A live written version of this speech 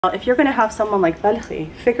if you're going to have someone like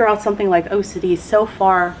Balkhi figure out something like OCD so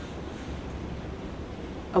far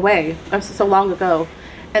away, or so long ago,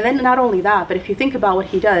 and then not only that, but if you think about what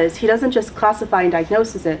he doesn't just classify and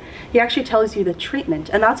diagnose it, he actually tells you the treatment,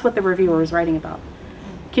 and that's what the reviewer is writing about.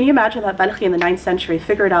 Can you imagine that Balkhi in the 9th century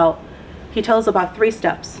figured out, he tells about 3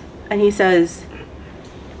 steps, and he says,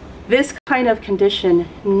 this kind of condition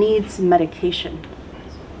needs medication.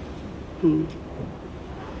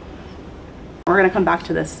 We're going to come back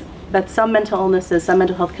to this, that some mental illnesses, some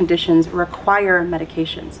mental health conditions require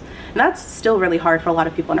medications. And that's still really hard for a lot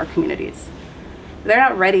of people in our communities. They're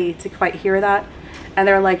not ready to quite hear that. And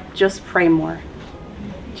they're like, just pray more.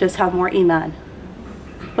 Just have more iman.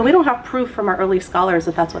 But we don't have proof from our early scholars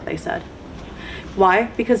that that's what they said. Why?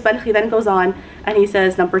 Because Balkhi then goes on and he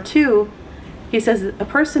says, number 2, he says a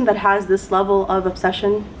person that has this level of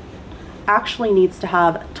obsession actually needs to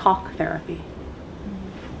have talk therapy.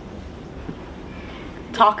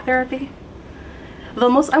 Talk therapy?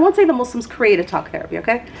 I won't say the Muslims created talk therapy,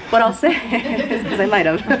 okay? What I'll say is, because I might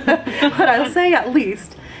have, what I'll say at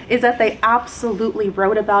least is that they absolutely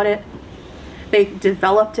wrote about it, they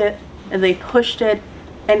developed it, and they pushed it,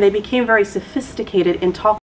 and they became very sophisticated in talking